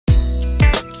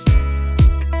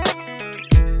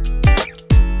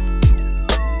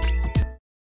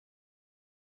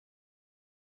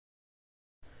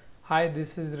Hi,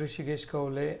 this is Hrushikesh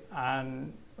Kaule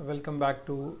and welcome back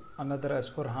to another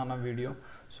S4 HANA video.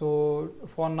 So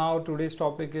for now, today's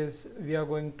topic is we are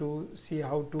going to see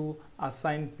how to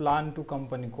assign plan to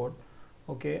company code.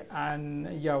 Okay,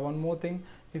 and yeah, one more thing,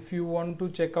 if you want to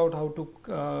check out how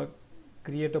to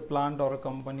create a plant or a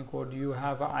company code, you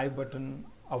have an I button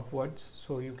upwards,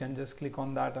 so you can just click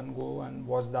on that and go and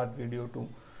watch that video too.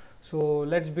 So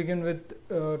let's begin with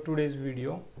today's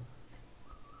video.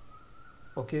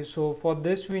 Okay, so for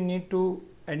this we need to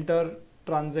enter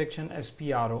transaction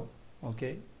SPRO.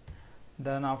 Okay,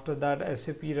 then after that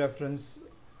SAP reference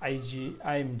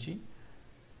IMG.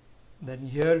 Then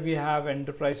here we have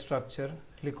enterprise structure.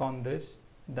 Click on this.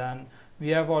 Then we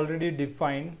have already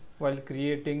defined. While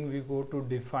creating we go to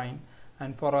define,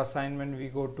 and for assignment we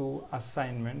go to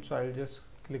assignment. So I'll just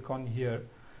click on here.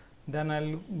 Then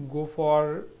I'll go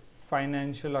for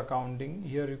financial accounting.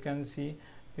 Here you can see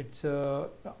it's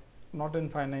not in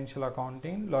financial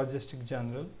accounting, logistic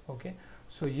general. Okay,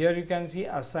 so here you can see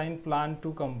assign plan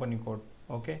to company code.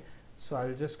 Okay, so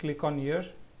I'll just click on here.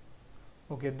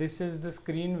 Okay, this is the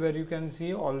screen where you can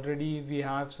see already we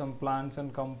have some plans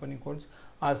and company codes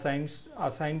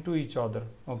assigned to each other.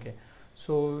 Okay,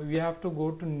 so we have to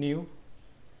go to new,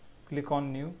 click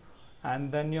on new,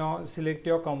 and then select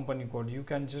your company code. You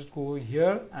can just go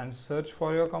here and search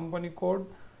for your company code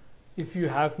if you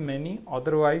have many.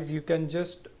 Otherwise you can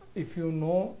just, if you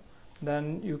know,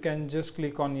 then you can just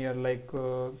click on here like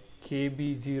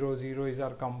KB00 is our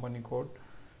company code.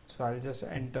 So I'll just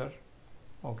enter.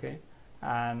 Okay,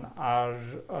 and our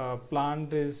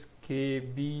plant is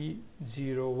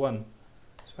KB01,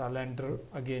 so I'll enter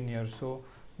again here. So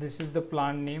this is the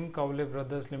plant name, Kaule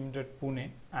Brothers Limited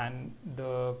Pune, and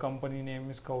the company name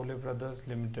is Kaule Brothers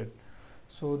Limited.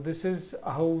 So this is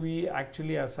how we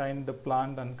actually assign the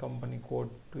plant and company code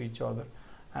to each other.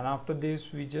 And after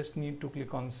this we just need to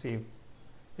click on save.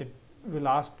 It will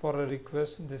ask for a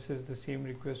request. This is the same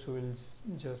request, so we'll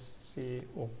just say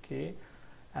okay,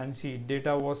 and see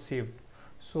data was saved.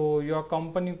 So your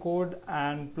company code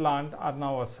and plant are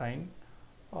now assigned.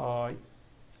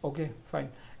 Okay, fine.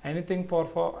 Anything for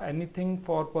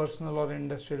personal or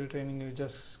industrial training, you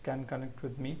just can connect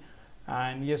with me.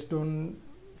 And yes, don't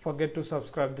forget to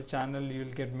subscribe the channel. You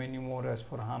will get many more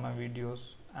S4 HANA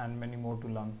videos and many more to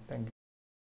learn. Thank you.